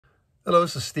Hello,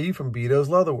 this is Steve from Beto's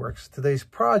Leatherworks. Today's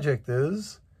project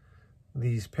is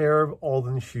these pair of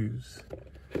Alden shoes.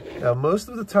 Now, most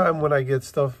of the time when I get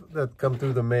stuff that come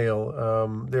through the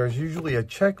mail, there's usually a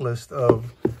checklist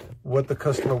of what the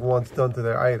customer wants done to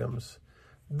their items.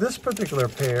 This particular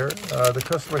pair, the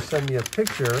customer sent me a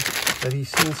picture that he's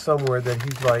seen somewhere that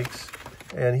he likes,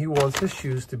 and he wants his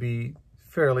shoes to be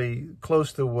fairly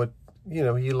close to what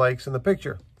he likes in the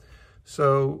picture.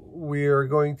 So we are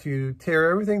going to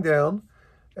tear everything down,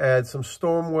 add some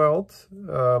storm welt,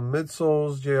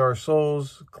 midsoles, JR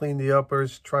soles, clean the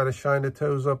uppers, try to shine the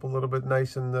toes up a little bit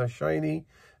nice and shiny,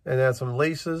 and add some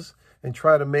laces, and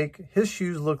try to make his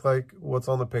shoes look like what's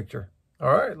on the picture.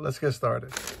 All right, let's get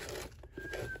started.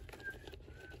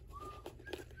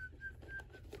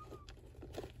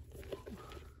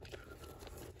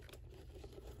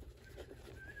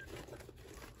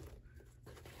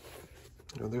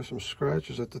 Now there's some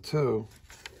scratches at the toe.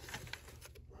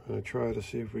 I'm going to try to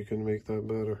see if we can make that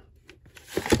better.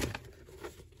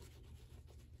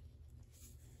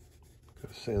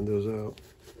 Gotta sand those out.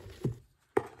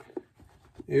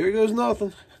 Here goes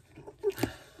nothing.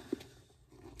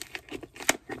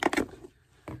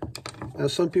 Now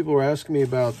some people are asking me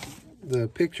about the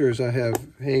pictures I have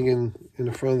hanging in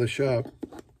the front of the shop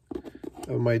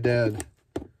of my dad.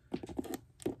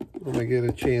 When I get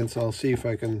a chance, I'll see if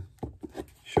I can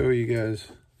show you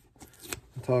guys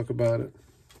and talk about it.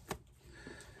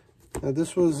 Now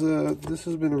this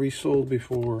has been resold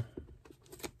before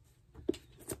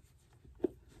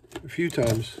a few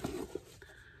times.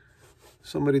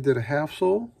 Somebody did a half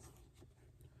sole.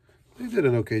 They did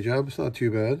an okay job. It's not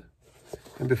too bad.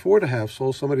 And before the half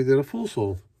sole, somebody did a full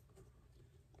sole.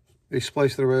 They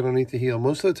spliced it right underneath the heel.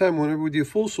 Most of the time, whenever we do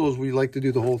full soles, we like to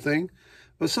do the whole thing.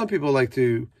 But some people like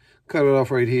to cut it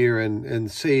off right here and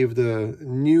save the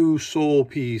new sole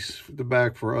piece, the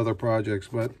back, for other projects.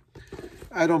 But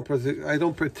I don't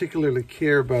particularly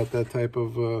care about that type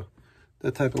of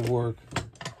work. I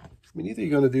mean, either you're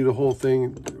going to do the whole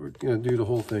thing, or you're going to do the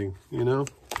whole thing, you know.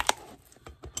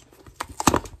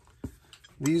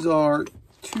 These are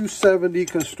 270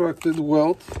 constructed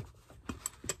welt,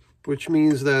 which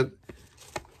means that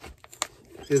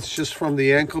it's just from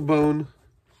the ankle bone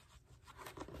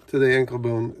to the ankle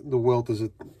bone, the welt is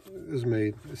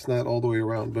made. It's not all the way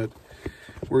around, but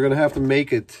we're going to have to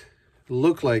make it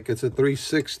look like it's a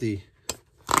 360.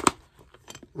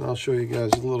 And I'll show you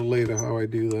guys a little later how I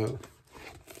do that.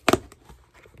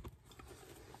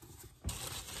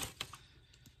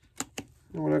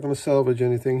 And we're not going to salvage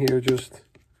anything here, just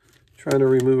trying to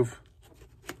remove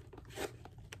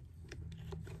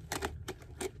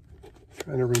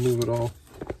it all.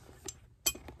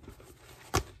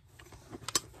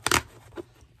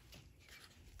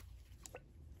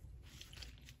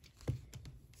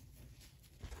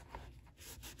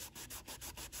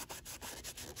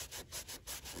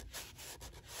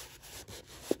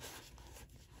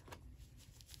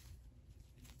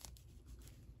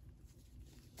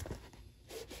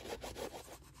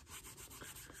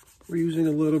 We're using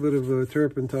a little bit of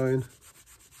turpentine.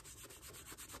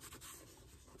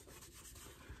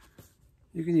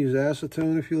 You can use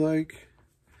acetone if you like.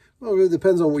 Well, it really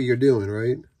depends on what you're doing,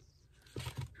 right?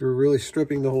 If you're really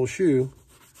stripping the whole shoe,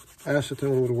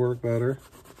 acetone would work better.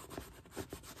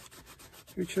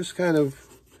 You're just kind of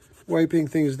wiping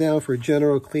things down for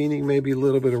general cleaning, maybe a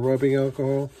little bit of rubbing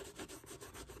alcohol,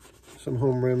 some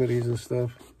home remedies and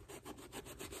stuff.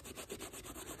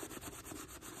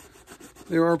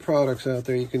 There are products out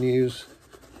there you can use.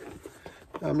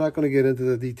 I'm not going to get into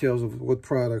the details of what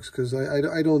products, because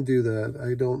I don't do that.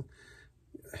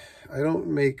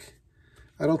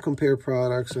 I don't compare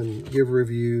products and give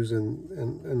reviews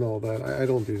and all that. I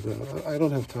don't do that. I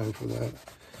don't have time for that.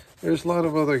 There's a lot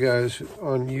of other guys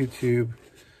on YouTube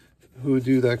who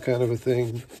do that kind of a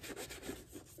thing.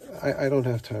 I don't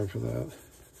have time for that.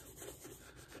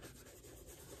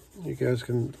 You guys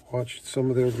can watch some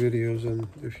of their videos, and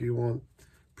if you want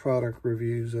product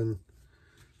reviews and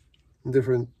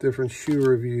different shoe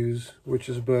reviews, which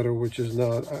is better, which is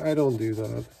not. I don't do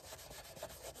that.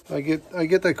 I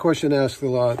get that question asked a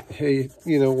lot. Hey,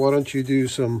 why don't you do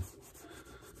some,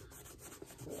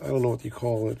 I don't know what you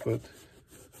call it, but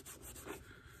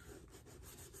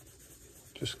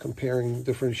just comparing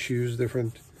different shoes,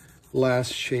 different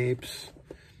last shapes.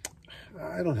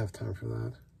 I don't have time for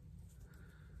that.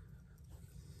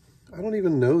 I don't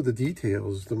even know the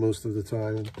details the most of the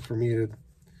time for me to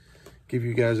give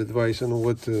you guys advice on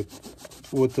what to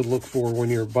look for when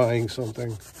you're buying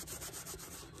something.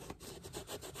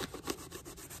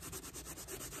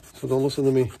 So don't listen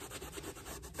to me.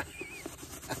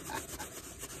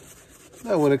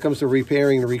 Now, when it comes to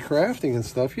repairing and recrafting and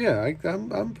stuff, yeah,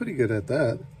 I'm pretty good at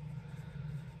that.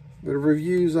 But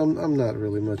reviews, I'm not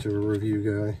really much of a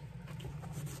review guy.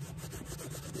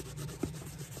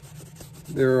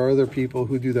 There are other people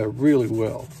who do that really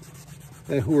well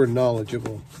and who are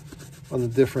knowledgeable on the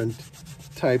different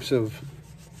types of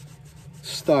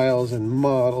styles and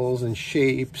models and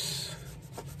shapes.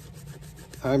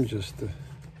 I'm just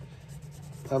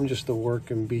a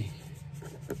working bee.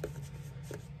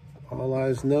 All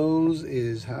I knows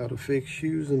is how to fix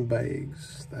shoes and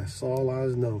bags. That's all I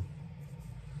know.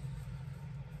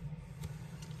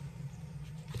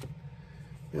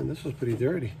 And this was pretty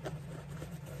dirty.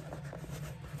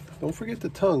 Don't forget the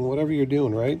tongue, whatever you're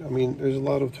doing, right? I mean, there's a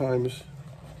lot of times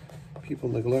people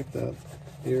neglect that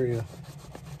area.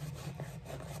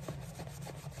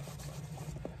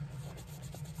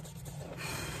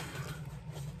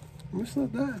 It's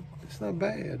not that. It's not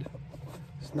bad.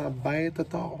 It's not bad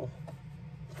at all.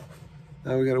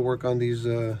 Now we got to work on these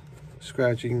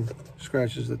scratches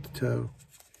at the toe.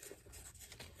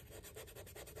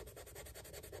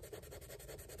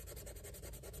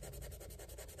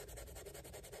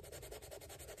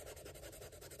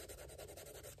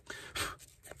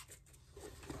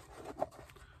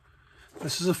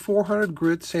 This is a 400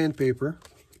 grit sandpaper.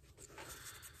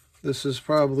 This is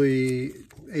probably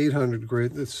 800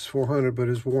 grit. It's 400, but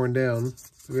it's worn down.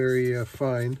 Very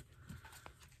fine.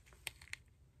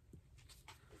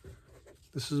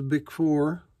 This is a Bic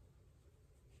 4.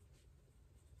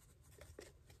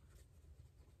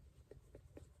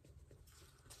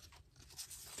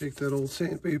 Take that old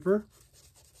sandpaper,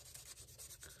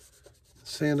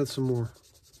 sand it some more.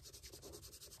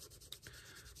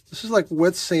 This is like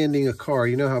wet sanding a car.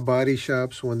 You know how body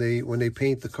shops, when they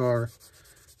paint the car,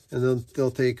 and then they'll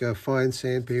take a fine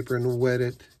sandpaper and wet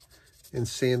it and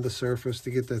sand the surface to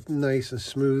get that nice and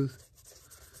smooth.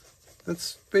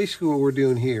 That's basically what we're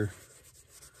doing here.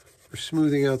 We're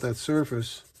smoothing out that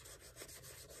surface.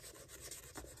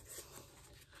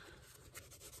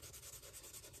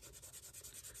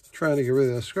 Trying to get rid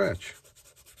of that scratch.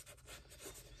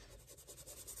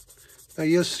 Now,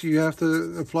 yes, you have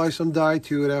to apply some dye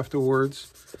to it afterwards,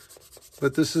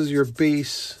 but this is your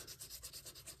base.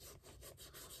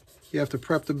 You have to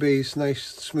prep the base nice,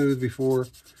 smooth before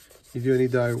you do any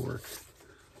dye work.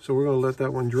 So we're going to let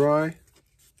that one dry.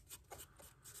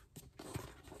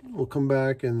 We'll come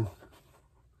back and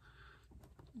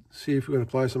see if we can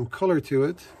apply some color to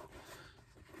it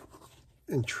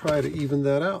and try to even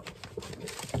that out.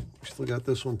 We still got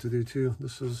this one to do too.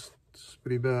 This is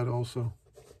pretty bad also.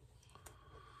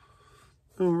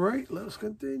 All right, let's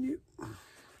continue.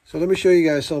 So let me show you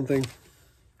guys something.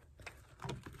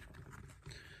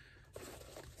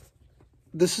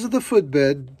 This is the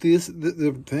footbed.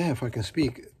 If I can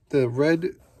speak, the red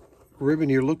ribbon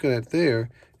you're looking at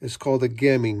there is called a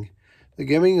gemming. The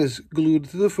gemming is glued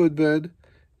to the footbed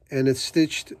and it's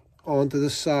stitched onto the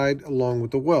side along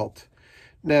with the welt.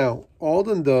 Now,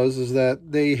 Alden does is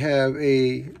that they have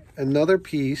another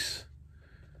piece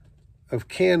of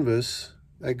canvas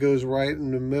that goes right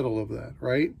in the middle of that,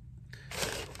 right?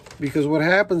 Because what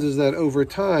happens is that over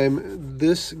time,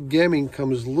 this gemming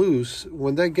comes loose.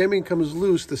 When that gemming comes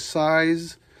loose, the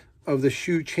size of the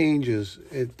shoe changes.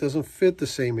 It doesn't fit the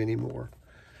same anymore.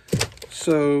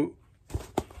 So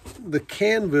the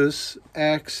canvas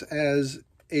acts as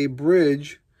a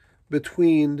bridge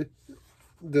between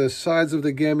the sides of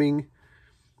the gemming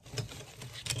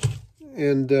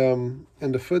and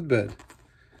the footbed.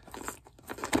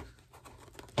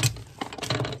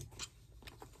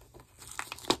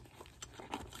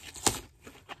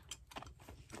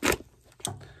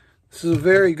 This is a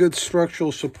very good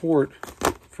structural support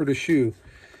for the shoe.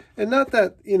 And not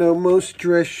that, you know, most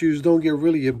dress shoes don't get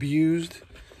really abused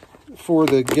for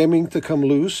the gemming to come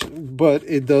loose, but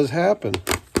it does happen.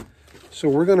 So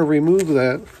we're going to remove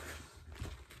that.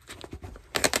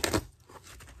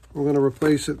 We're going to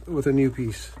replace it with a new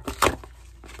piece.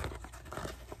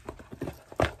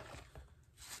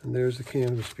 And there's the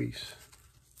canvas piece.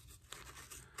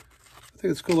 I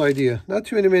think it's a cool idea. Not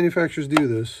too many manufacturers do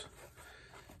this.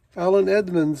 Allen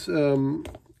Edmonds,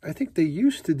 I think they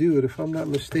used to do it, if I'm not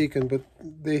mistaken, but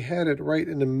they had it right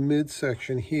in the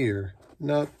midsection here,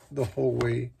 not the whole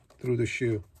way through the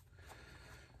shoe.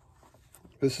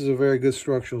 This is a very good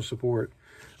structural support.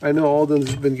 I know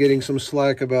Alden's been getting some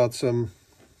slack about some,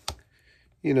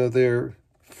 you know, their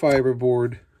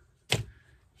fiberboard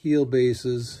heel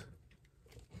bases,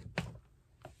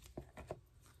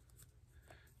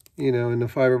 you know, and the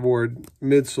fiberboard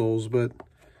midsoles, but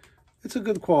it's a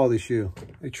good quality shoe.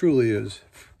 It truly is.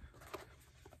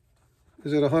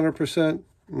 Is it 100%?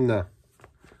 No.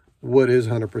 what is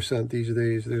 100% these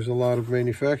days. There's a lot of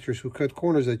manufacturers who cut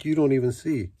corners that you don't even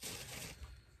see.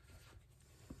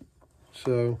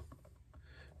 So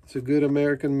it's a good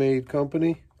American-made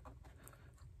company.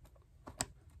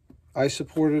 I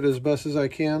support it as best as I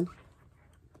can.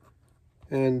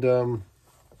 And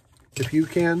if you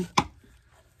can,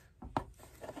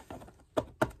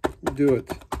 do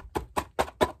it.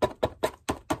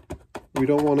 We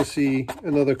don't want to see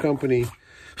another company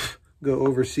go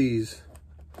overseas.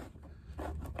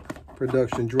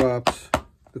 Production drops,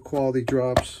 the quality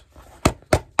drops.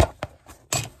 All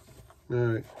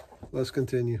right, let's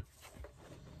continue.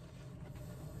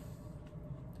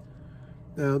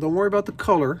 Now, don't worry about the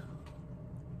color.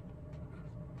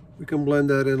 We can blend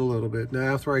that in a little bit.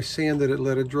 Now, after I sanded it,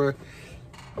 let it dry.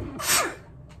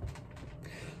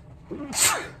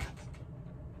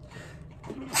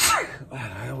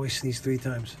 I always sneeze 3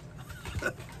 times.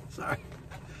 Sorry.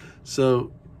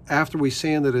 So, after we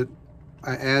sanded it,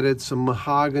 I added some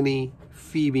mahogany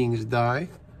Phoebing's dye.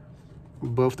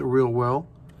 Buffed it real well.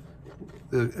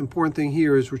 The important thing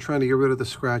here is we're trying to get rid of the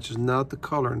scratches, not the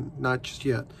color, not just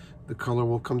yet. The color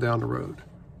will come down the road.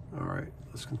 All right,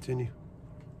 let's continue.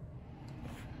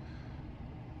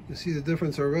 You can see the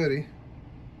difference already.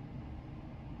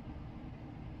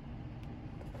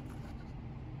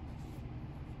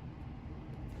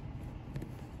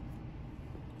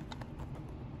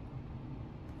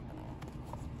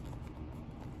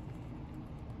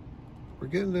 We're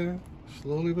getting there,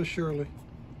 slowly but surely.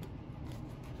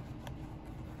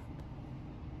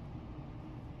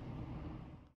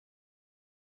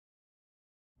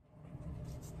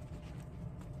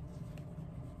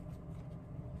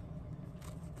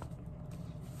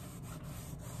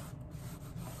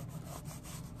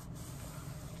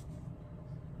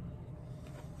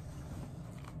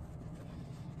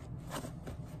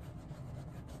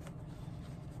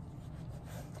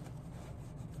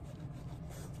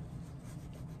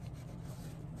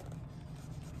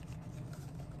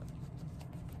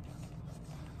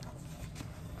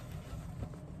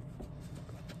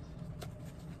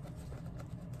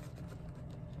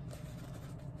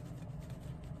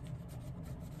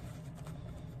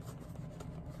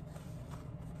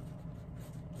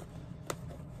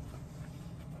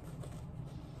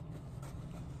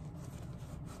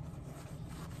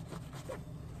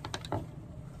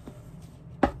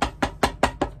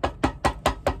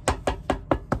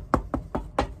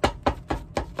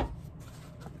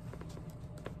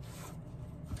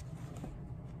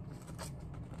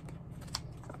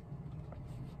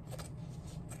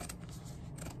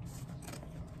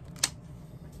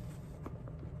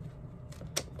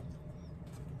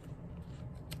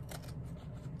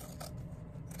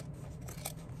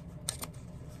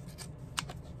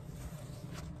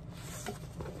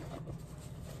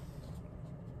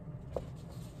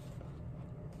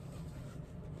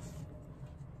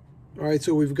 All right,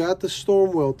 so we've got the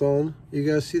storm welt on. You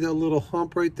guys see that little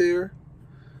hump right there?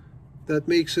 That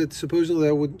makes it, supposedly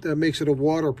that makes it a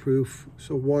waterproof,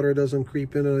 so water doesn't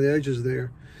creep in on the edges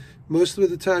there. Most of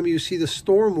the time you see the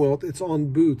storm welt, it's on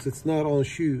boots, it's not on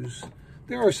shoes.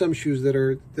 There are some shoes that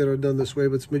are done this way,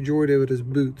 but the majority of it is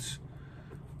boots.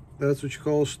 That's what you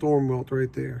call a storm welt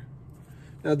right there.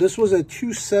 Now this was a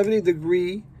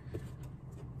 270-degree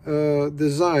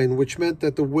design, which meant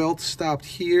that the welt stopped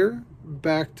here,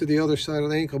 back to the other side of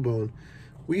the ankle bone.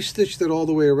 We stitched it all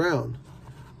the way around.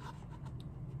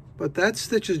 But that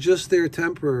stitch is just there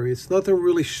temporary. It's nothing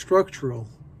really structural.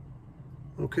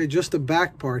 Okay, just the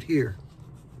back part here.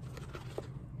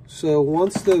 So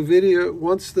once the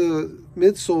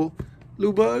midsole,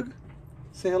 Lou Bug,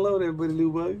 say hello to everybody,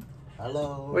 Lou Bug.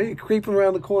 Hello. Why are you creeping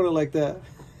around the corner like that?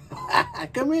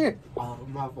 Come here. Oh,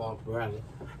 my fault, brother.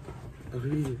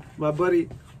 My buddy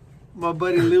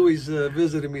Louis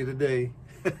visited me today.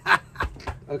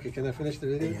 Okay, can I finish the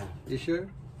video? Yeah. You sure?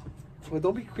 Well,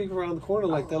 don't be creeping around the corner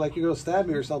like that, like you're gonna stab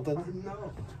me or something.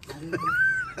 No.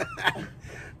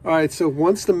 All right, so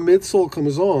once the midsole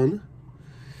comes on,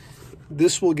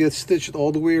 this will get stitched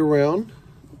all the way around,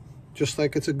 just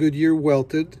like it's a Goodyear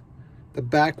welted. The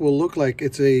back will look like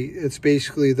it's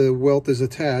basically the welt is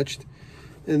attached.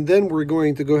 And then we're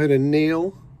going to go ahead and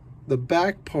nail the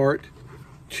back part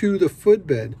to the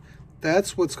footbed.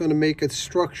 That's what's going to make it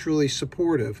structurally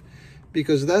supportive,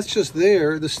 because that's just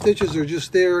there. The stitches are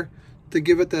just there to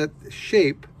give it that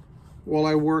shape while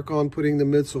I work on putting the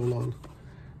midsole on.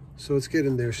 So it's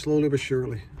getting there slowly but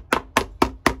surely.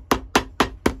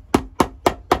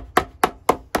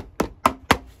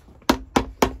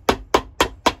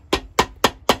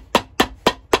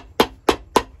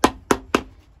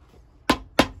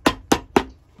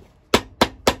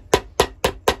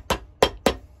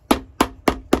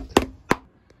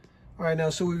 All right,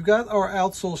 now, so we've got our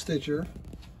outsole stitcher.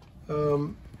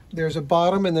 There's a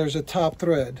bottom and there's a top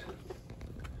thread.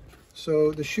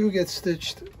 So the shoe gets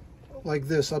stitched like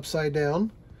this, upside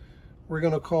down. We're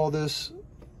gonna call this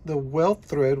the welt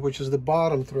thread, which is the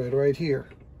bottom thread right here.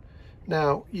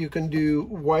 Now, you can do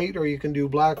white or you can do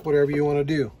black, whatever you wanna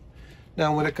do.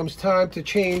 Now, when it comes time to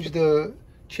change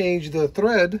the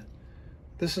thread,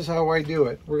 this is how I do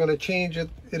it. We're gonna change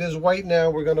it. It is white now,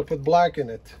 we're gonna put black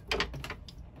in it.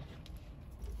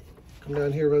 Come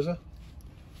down here, Reza.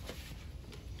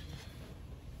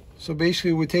 So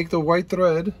basically we take the white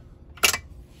thread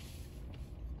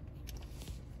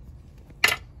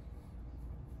and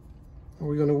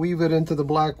we're going to weave it into the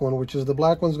black one, which is the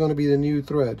black one's going to be the new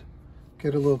thread.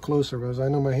 Get a little closer, Reza. I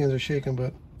know my hands are shaking,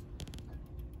 but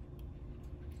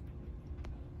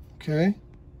okay.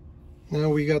 Now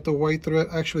we got the white thread,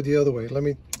 actually the other way. Let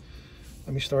me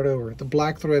start over. The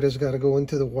black thread has got to go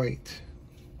into the white.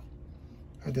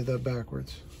 I did that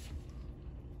backwards.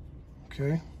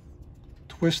 Okay.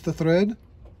 Twist the thread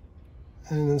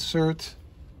and insert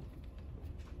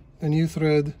the new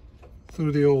thread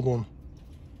through the old one.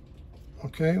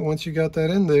 Okay, once you got that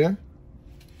in there,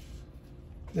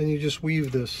 then you just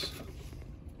weave this.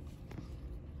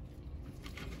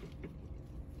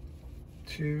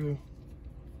 2,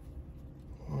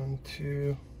 1,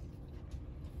 2.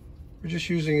 We're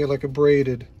just using it like a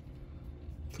braided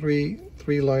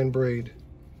three-line braid.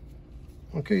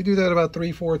 Okay, you do that about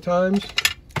 3-4 times.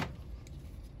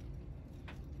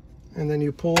 And then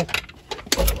you pull, the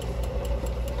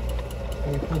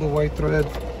white thread,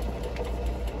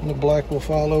 and the black will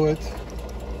follow it.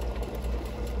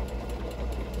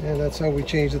 And that's how we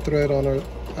change the thread on our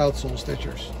outsole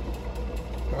stitchers.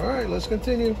 All right, let's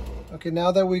continue. Okay,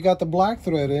 now that we got the black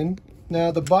thread in,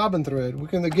 now the bobbin thread. We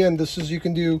can, again, you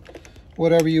can do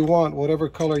whatever you want, whatever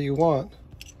color you want.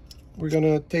 We're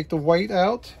gonna take the white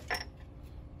out,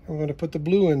 and we're gonna put the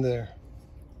blue in there.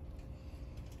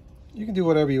 You can do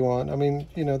whatever you want. I mean,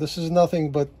 you know, this is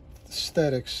nothing but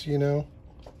aesthetics, you know.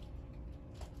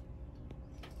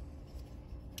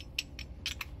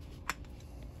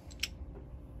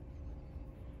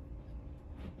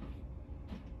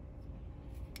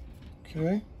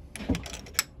 Okay.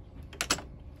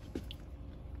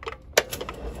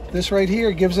 This right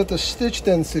here gives it the stitch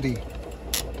density.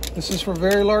 This is for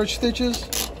very large stitches,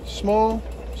 small.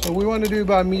 So we want to do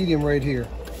about medium right here.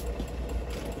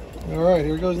 All right,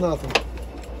 here goes nothing.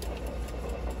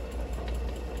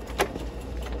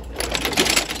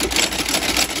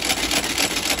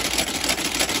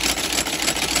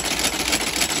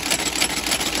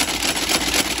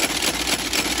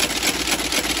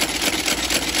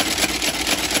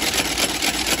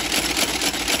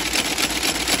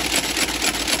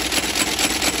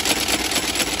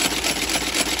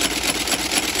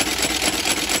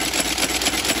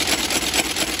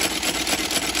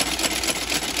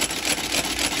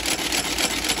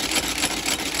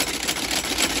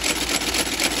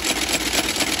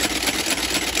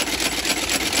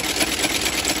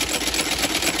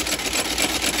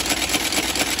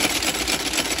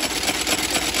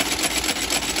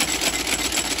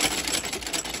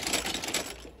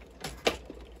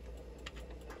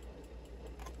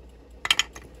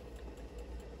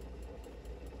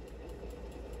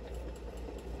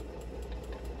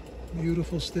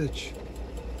 Beautiful stitch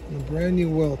and a brand new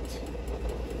welt.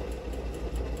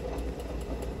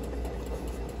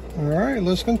 All right,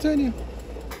 let's continue.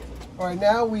 All right,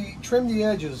 now we trim the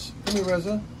edges. Give me,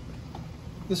 Reza.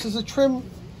 This is a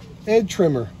edge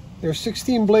trimmer. There are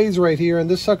 16 blades right here, and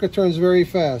this sucker turns very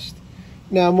fast.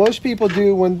 Now, most people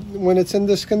do when it's in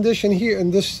this condition here,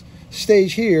 in this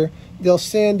stage here, they'll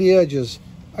sand the edges.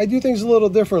 I do things a little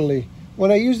differently.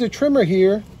 When I use the trimmer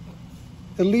here,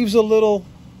 it leaves a little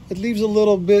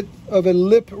bit of a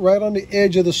lip right on the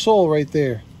edge of the sole right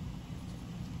there.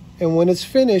 And when it's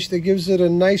finished, it gives it a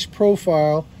nice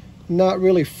profile, not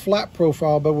really flat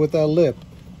profile, but with that lip.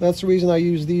 That's the reason I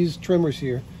use these trimmers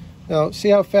here. Now, see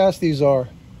how fast these are.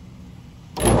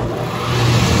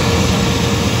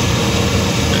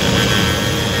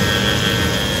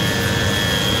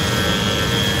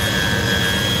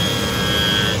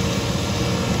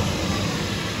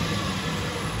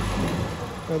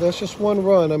 Now, that's just one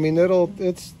run. I mean,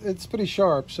 it's pretty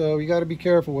sharp, so you got to be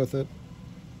careful with it.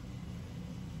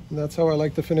 And that's how I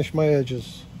like to finish my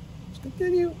edges. Let's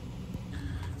continue.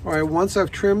 All right, once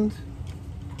I've trimmed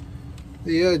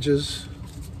the edges,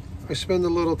 I spend a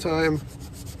little time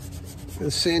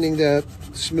in sanding that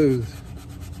smooth.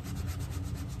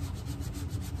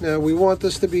 Now, we want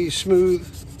this to be smooth,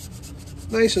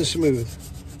 nice and smooth.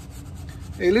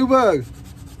 Hey, Lou Bug.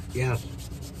 Yes.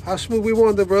 How smooth we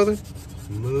want it, brother?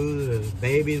 Smooth as a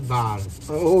baby's bottom.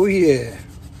 Oh yeah,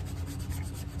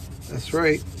 that's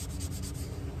right.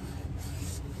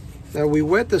 Now we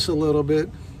wet this a little bit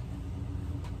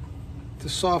to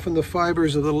soften the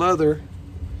fibers of the leather,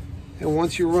 and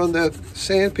once you run that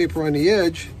sandpaper on the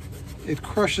edge, it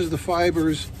crushes the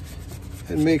fibers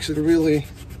and makes it really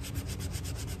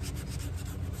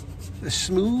as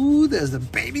smooth as the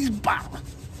baby's bottom.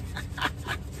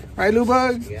 Right, Lou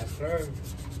Bug? Yes, sir.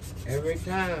 Every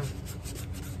time.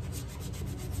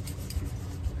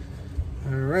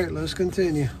 All right, let's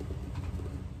continue.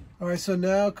 All right, so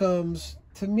now comes,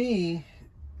 to me,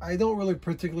 I don't really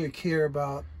particularly care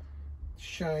about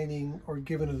shining or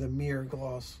giving it a mirror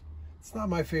gloss. It's not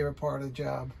my favorite part of the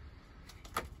job.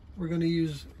 We're going to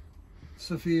use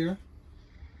Saphir,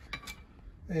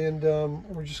 and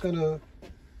we're just going to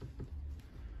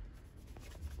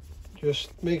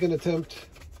make an attempt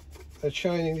at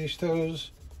shining these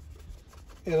toes.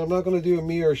 And I'm not going to do a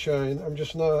mirror shine. I'm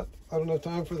just not. I don't have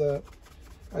time for that.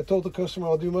 I told the customer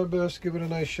I'll do my best, give it a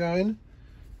nice shine,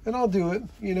 and I'll do it,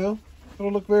 you know.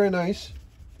 It'll look very nice.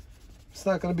 It's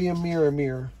not going to be a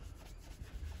mirror.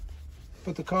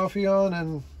 Put the coffee on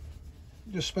and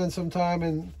just spend some time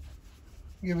and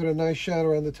give it a nice shine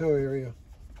around the toe area.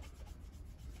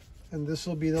 And this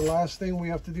will be the last thing we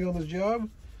have to do on this job,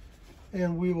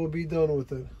 and we will be done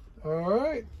with it. All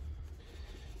right.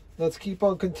 Let's keep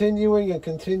on continuing and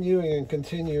continuing and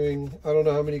continuing. I don't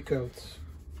know how many coats.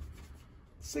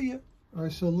 See ya. All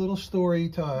right, so a little story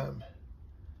time.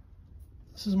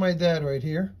 This is my dad right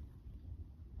here.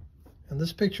 And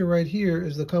this picture right here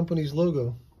is the company's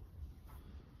logo.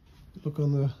 Look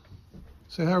on the...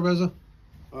 Say hi, Reza.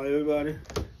 Hi, everybody.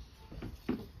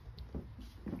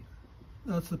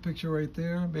 That's the picture right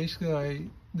there. Basically, I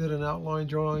did an outline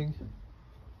drawing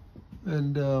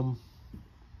and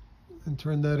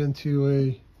turned that into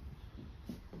a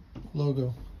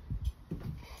logo.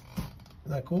 Isn't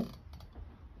that cool?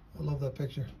 I love that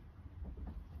picture.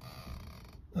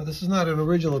 Now this is not an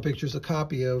original picture, it's a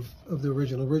copy of the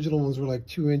original. Original ones were like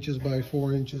 2 inches by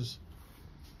 4 inches.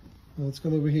 Now let's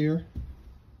come over here.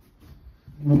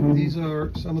 These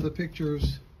are some of the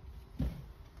pictures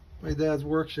my dad's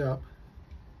workshop.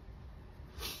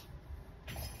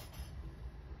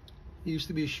 He used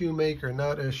to be a shoemaker,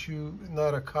 not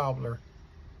a cobbler.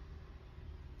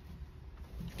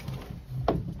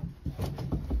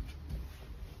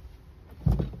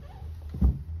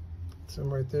 It's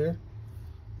him right there.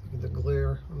 Look at the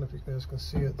glare. I don't know if you guys can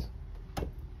see it. There's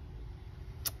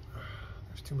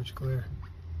too much glare.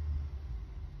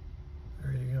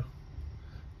 There you go.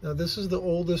 Now this is the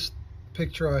oldest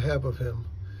picture I have of him.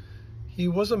 He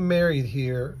wasn't married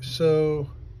here, so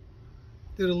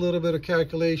did a little bit of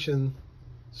calculation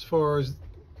as far as,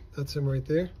 that's him right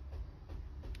there.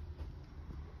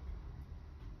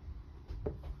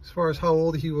 As far as how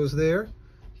old he was there,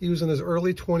 he was in his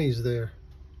early 20s there.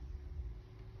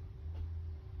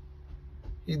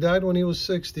 He died when he was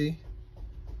 60.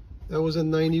 That was in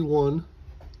 91.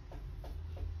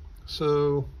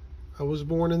 So I was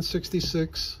born in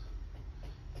 66.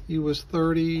 He was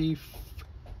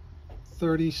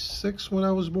 36 when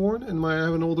I was born, and I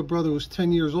have an older brother who's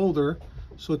 10 years older,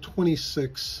 so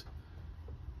 26.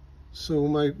 So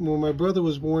when my brother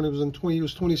was born, he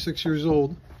was 26 years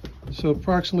old. So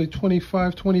approximately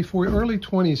 25, 24, early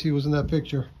 20s he was in that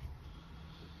picture.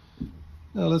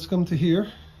 Now let's come to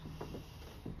here.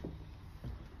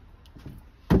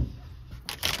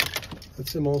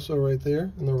 That's him also right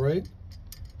there on the right.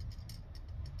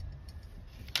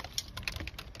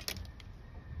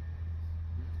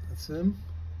 That's him.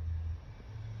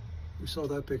 We saw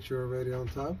that picture already on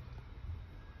top.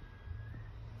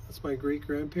 That's my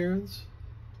great-grandparents,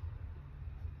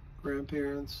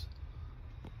 grandparents,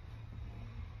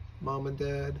 mom and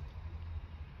dad,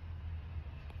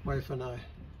 wife and I.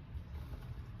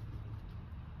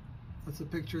 That's a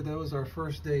picture, that was our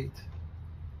first date.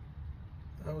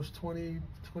 That was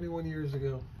 21 years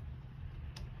ago.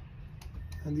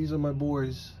 And these are my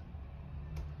boys.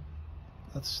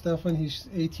 That's Stefan, he's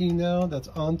 18 now. That's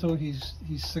Anto, he's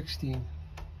 16.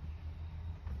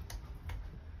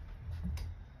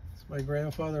 It's my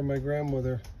grandfather and my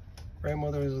grandmother.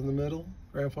 Grandmother is in the middle,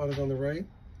 grandfather's on the right.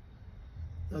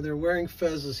 Now they're wearing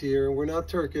fezzes here. We're not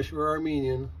Turkish, we're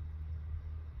Armenian.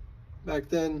 Back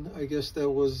then, I guess that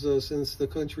was, since the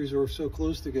countries were so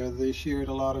close together, they shared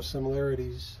a lot of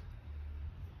similarities.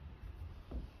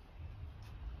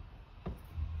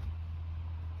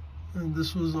 And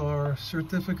this was our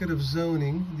certificate of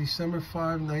zoning, December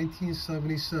 5,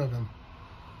 1977.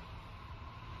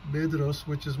 Bedros,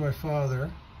 which is my father,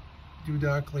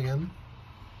 Dudaklian.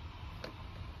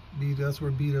 That's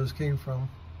where Bedos came from.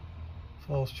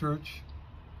 Falls Church,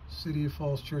 City of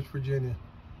Falls Church, Virginia.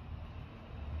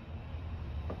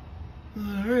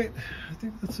 All right, I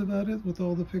think that's about it with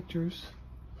all the pictures.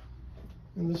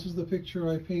 And this is the picture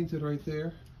I painted right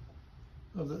there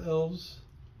of the elves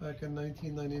back in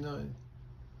 1999.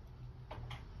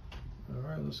 All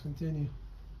right, let's continue.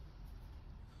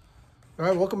 All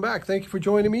right, welcome back. Thank you for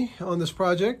joining me on this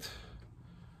project.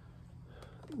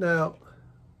 Now,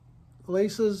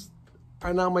 laces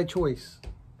are not my choice.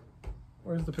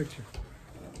 Where's the picture?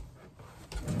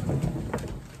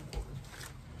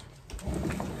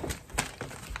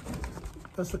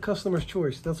 That's the customer's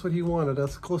choice. That's what he wanted.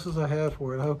 That's the closest I have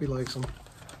for it. I hope he likes them.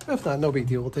 If not, no big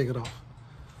deal. We'll take it off.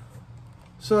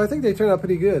 So I think they turned out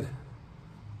pretty good.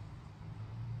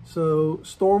 So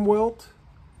storm welt.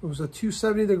 It was a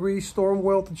 270-degree storm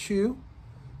welted shoe.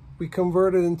 We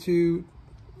converted into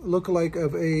lookalike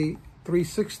of a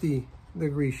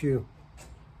 360-degree shoe.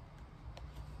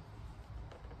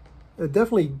 It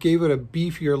definitely gave it a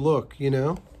beefier look, you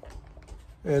know.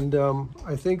 And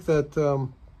I think that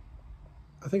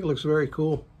I think it looks very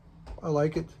cool. I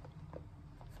like it.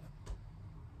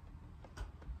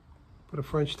 Put a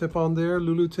French tip on there,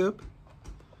 Lulu tip.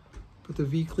 Put the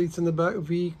V cleats in the back,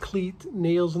 V cleat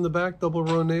nails in the back, double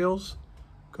row nails.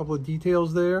 A couple of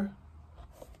details there.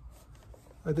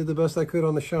 I did the best I could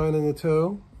on the shine and the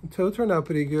toe. The toe turned out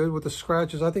pretty good with the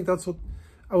scratches. I think that's what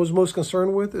I was most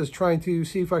concerned with, is trying to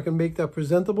see if I can make that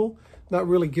presentable. Not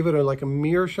really give it like a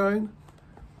mirror shine,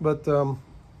 but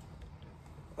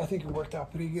I think it worked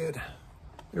out pretty good.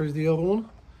 There's the other one.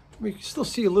 I mean, you can still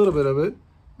see a little bit of it,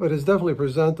 but it's definitely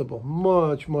presentable.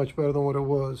 Much, much better than what it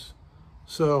was.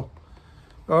 So,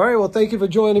 all right, well, thank you for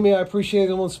joining me. I appreciate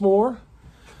it once more.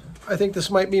 I think this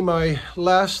might be my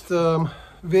last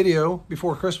video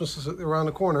before Christmas is around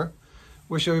the corner.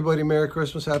 Wish everybody Merry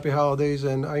Christmas, Happy Holidays,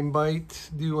 and I might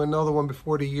do another one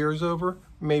before the year's over.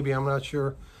 Maybe, I'm not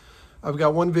sure. I've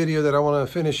got one video that I want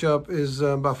to finish up, is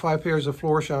about 5 pairs of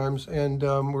floor chimes, and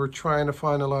we're trying to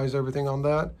finalize everything on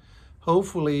that.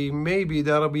 Hopefully, maybe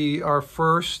that'll be our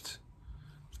first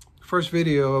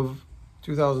video of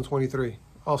 2023.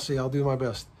 I'll see. I'll do my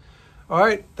best. All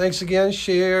right. Thanks again.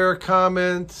 Share,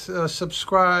 comment,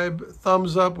 subscribe,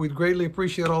 thumbs up. We'd greatly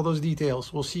appreciate all those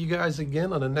details. We'll see you guys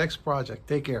again on the next project.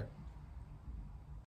 Take care.